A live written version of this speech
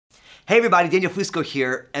Hey everybody, Daniel Fusco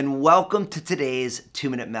here, and welcome to today's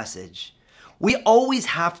 2-minute message. We always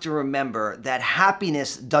have to remember that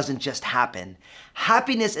happiness doesn't just happen.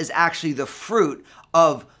 Happiness is actually the fruit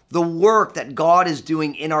of the work that God is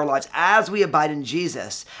doing in our lives as we abide in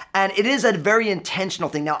Jesus. And it is a very intentional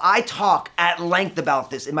thing. Now, I talk at length about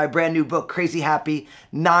this in my brand new book, Crazy Happy,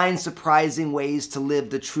 9 Surprising Ways to Live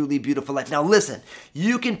the Truly Beautiful Life. Now listen,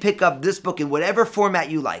 you can pick up this book in whatever format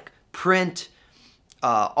you like, print,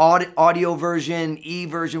 audio version,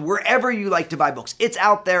 e-version, wherever you like to buy books. It's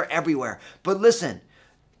out there everywhere. But listen,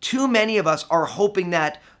 too many of us are hoping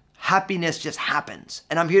that happiness just happens.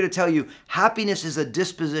 And I'm here to tell you, happiness is a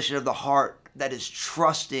disposition of the heart that is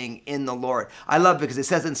trusting in the Lord. I love it because it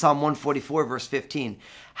says in Psalm 144, verse 15,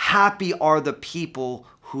 happy are the people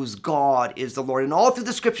whose God is the Lord. And all through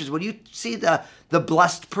the scriptures, when you see the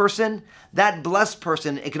blessed person, that blessed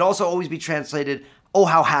person, it can also always be translated, oh,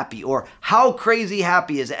 how happy, or how crazy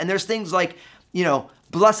happy is it? And there's things like,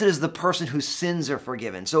 blessed is the person whose sins are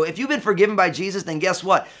forgiven. So if you've been forgiven by Jesus, then guess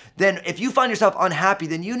what? Then if you find yourself unhappy,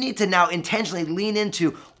 then you need to now intentionally lean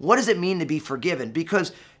into what does it mean to be forgiven?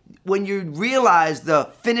 Because when you realize the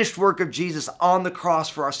finished work of Jesus on the cross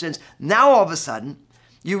for our sins, now all of a sudden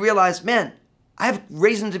you realize, man, I have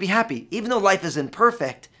reason to be happy. Even though life is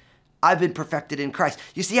imperfect, I've been perfected in Christ.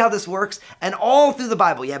 You see how this works? And all through the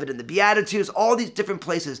Bible, you have it in the Beatitudes, all these different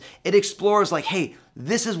places, it explores like, hey,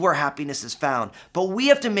 this is where happiness is found. But we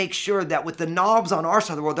have to make sure that with the knobs on our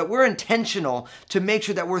side of the world, that we're intentional to make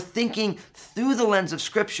sure that we're thinking through the lens of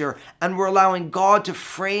Scripture and we're allowing God to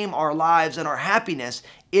frame our lives and our happiness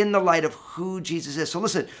in the light of who Jesus is. So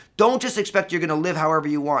listen, don't just expect you're going to live however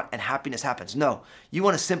you want and happiness happens. No, you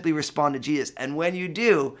want to simply respond to Jesus. And when you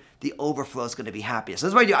do, the overflow is going to be happiness. So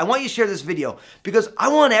that's what I do. I want you to share this video because I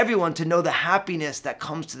want everyone to know the happiness that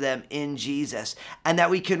comes to them in Jesus and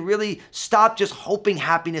that we can really stop just hoping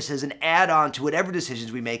happiness is an add-on to whatever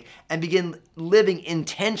decisions we make and begin living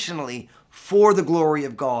intentionally for the glory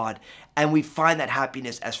of God. And we find that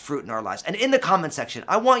happiness as fruit in our lives. And in the comment section,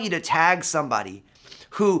 I want you to tag somebody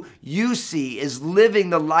who you see is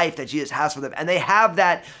living the life that Jesus has for them. And they have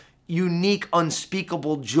that unique,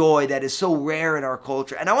 unspeakable joy that is so rare in our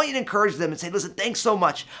culture. And I want you to encourage them and say, listen, thanks so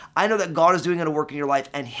much. I know that God is doing a work in your life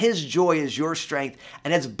and His joy is your strength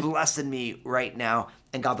and it's blessing me right now.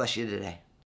 And God bless you today.